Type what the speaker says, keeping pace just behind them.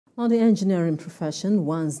Now, the engineering profession,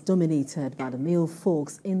 once dominated by the male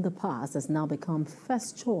folks in the past, has now become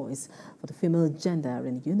first choice for the female gender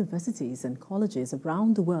in universities and colleges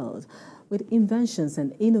around the world, with inventions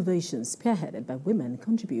and innovations spearheaded by women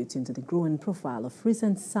contributing to the growing profile of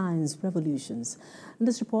recent science revolutions. In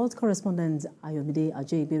this report, Correspondent Ayomide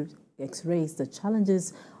Ajeigbe X raised the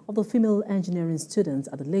challenges of the female engineering students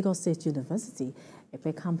at the Lagos State University,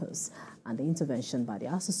 Epe Campus, and the intervention by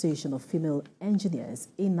the Association of Female Engineers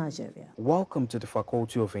in Nigeria. Welcome to the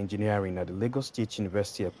Faculty of Engineering at the Lagos State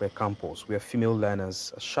University Epe Campus, where female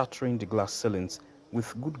learners are shattering the glass ceilings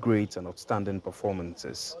with good grades and outstanding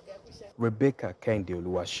performances. Rebecca Kendi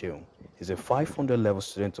is a 500-level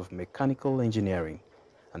student of mechanical engineering,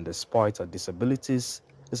 and despite her disabilities,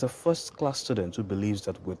 is a first-class student who believes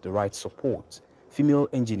that with the right support, female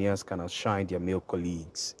engineers can outshine their male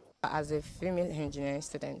colleagues. As a female engineering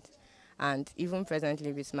student, and even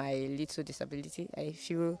presently with my little disability, I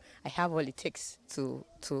feel I have all it takes to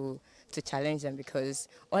challenge them, because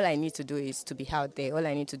all I need to do is to be out there, all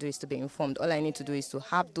I need to do is to be informed, all I need to do is to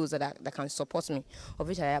have those that can support me, of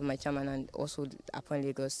which I have my chairman and also upon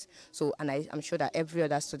Lagos. So, and I'm sure that every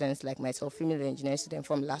other students like myself, female engineering student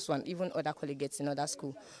from LASU and even other colleagues in other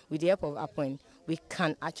school, with the help of Upon, we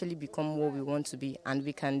can actually become what we want to be, and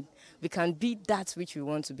we can be that which we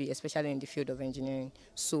want to be, especially in the field of engineering.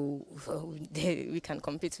 So we can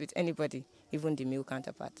compete with anybody, even the male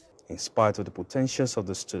counterpart. In spite of the potentials of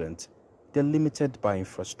the student, they're limited by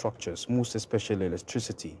infrastructures, most especially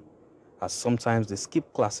electricity, as sometimes they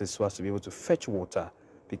skip classes so as to be able to fetch water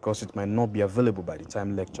because it might not be available by the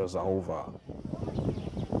time lectures are over.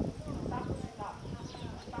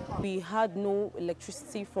 We had no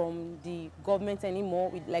electricity from the government anymore,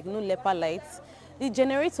 with like no NEPA lights. The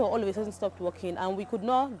generator all of a sudden stopped working, and we could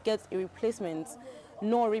not get a replacement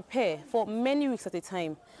nor repair for many weeks at a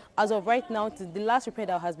time. As of right now, the last repair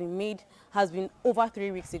that has been made has been over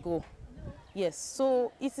 3 weeks ago. Yes,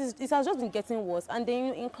 so it has just been getting worse. And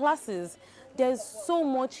then in classes, there's so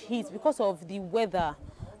much heat because of the weather,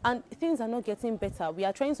 and things are not getting better. We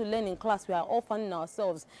are trying to learn in class, we are all fanning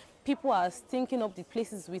ourselves. People are stinking up the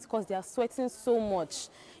places because they are sweating so much.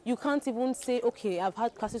 You can't even say, okay, I've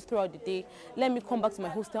had classes throughout the day, let me come back to my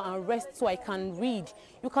hostel and rest so I can read.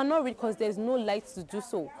 You cannot read because there's no light to do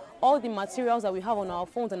so. All the materials that we have on our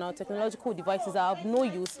phones and our technological devices are of no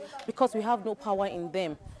use because we have no power in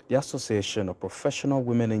them. The Association of Professional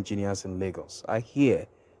Women Engineers in Lagos are here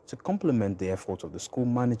to complement the effort of the school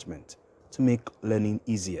management to make learning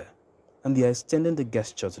easier, and they are extending the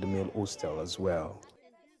gesture to the male hostel as well.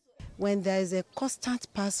 When there is a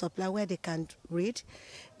constant power supply where they can read,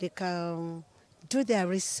 they can do their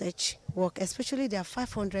research work, especially their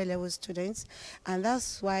 500-level students, and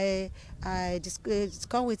that's why I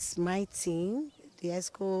discussed with my team, the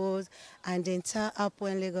ESCOs, and the entire Upper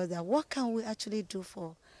Lagos, that what can we actually do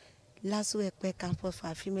for LASU Epe Campus for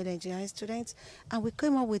our female engineering students. And we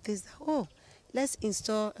came up with this, let's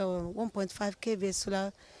install 1.5 kVA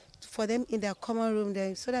solar for them in their common room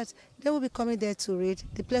there, so that they will be coming there to read.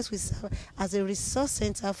 The place will serve as a resource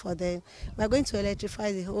center for them. We're going to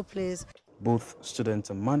electrify the whole place. Both students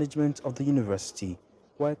and management of the university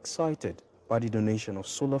were excited by the donation of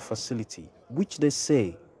solar facility, which they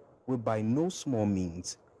say will by no small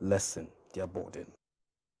means lessen their burden.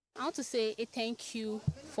 I want to say a thank you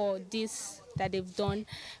for this that they've done,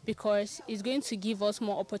 because it's going to give us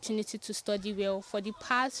more opportunity to study well. For the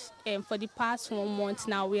past 1 month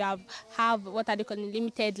now, we have what are they calling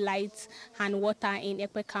limited lights and water in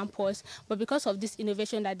Epe Campus. But because of this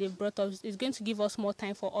innovation that they've brought us, it's going to give us more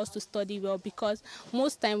time for us to study well, because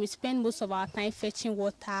most time we spend most of our time fetching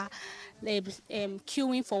water,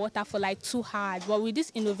 queuing for water for like 2 hours. But with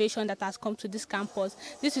this innovation that has come to this campus,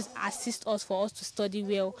 this will assist us for us to study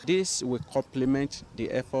well. This will complement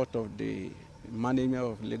the effort of the management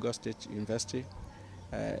of Lagos State University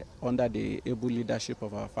under the able leadership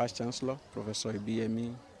of our Vice Chancellor, Professor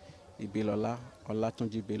Ibiyemi Ibilola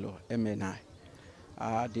Olatunji Bello, MNI.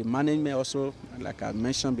 The management also, like I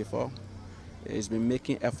mentioned before, has been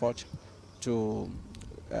making effort to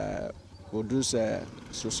produce,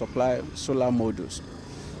 to supply solar modules,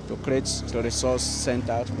 to create a resource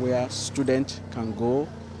center where students can go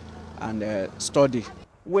and study.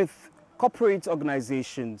 With corporate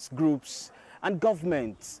organizations, groups, and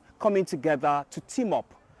governments coming together to team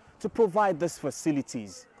up to provide these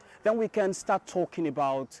facilities, then we can start talking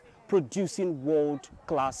about producing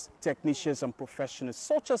world-class technicians and professionals,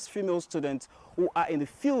 such as female students who are in the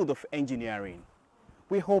field of engineering.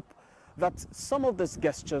 We hope that some of these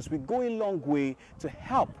gestures will go a long way to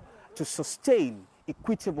help to sustain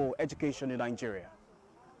equitable education in Nigeria.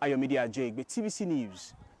 Ayomide Ajeigbe, TVC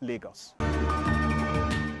News, Lagos.